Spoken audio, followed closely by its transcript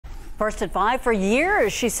First at 5 for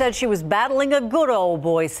years, she said she was battling a good old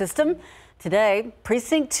boy system. Today,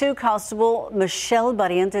 Precinct 2 Constable Michelle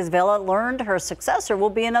Barrientes Vela learned her successor will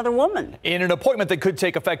be another woman. In an appointment that could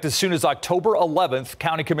take effect as soon as October 11th,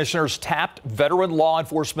 County Commissioners tapped veteran law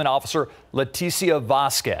enforcement officer Leticia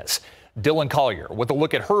Vasquez. Dylan Collier with a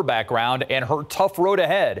look at her background and her tough road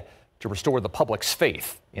ahead to restore the public's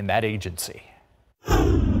faith in that agency.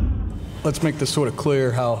 Let's make this sort of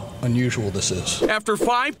clear how unusual this is. After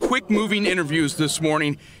 5 quick-moving interviews this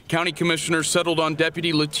morning, County Commissioners settled on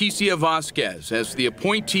Deputy Leticia Vasquez as the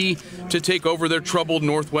appointee to take over their troubled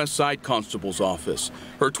Northwest Side Constable's office.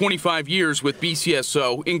 Her 25 years with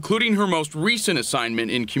BCSO, including her most recent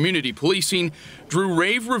assignment in community policing, drew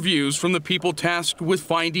rave reviews from the people tasked with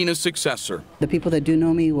finding a successor. The people that do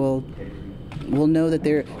know me will know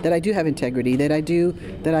that I do have integrity, that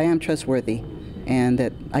I am trustworthy, and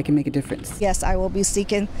that I can make a difference. Yes, I will be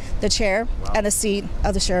seeking the chair and the seat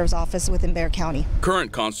of the sheriff's office within Bexar County.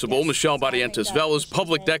 Current Constable Michelle Barrientes Vela's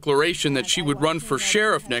public declaration that she would run for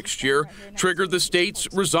sheriff next year triggered the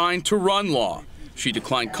state's Resign to Run law. She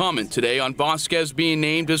declined comment today on Vasquez being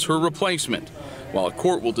named as her replacement. While a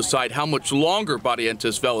court will decide how much longer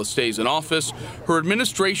Barrientes Vela stays in office, her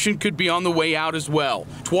administration could be on the way out as well.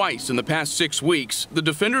 Twice in the past 6 weeks, the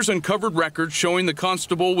defenders uncovered records showing the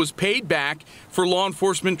constable was paid back for law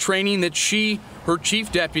enforcement training that she, her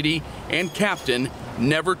chief deputy, and captain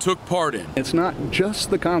never took part in. It's not just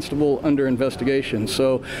the constable under investigation.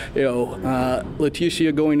 So,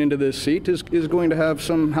 Leticia going into this seat is going to have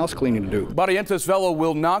some house cleaning to do. Barrientes Vela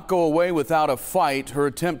will not go away without a fight. Her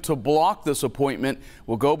attempt to block this appointment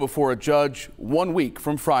will go before a judge 1 week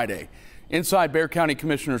from Friday. Inside Bexar County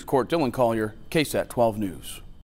Commissioners Court, Dylan Collier, KSAT 12 News.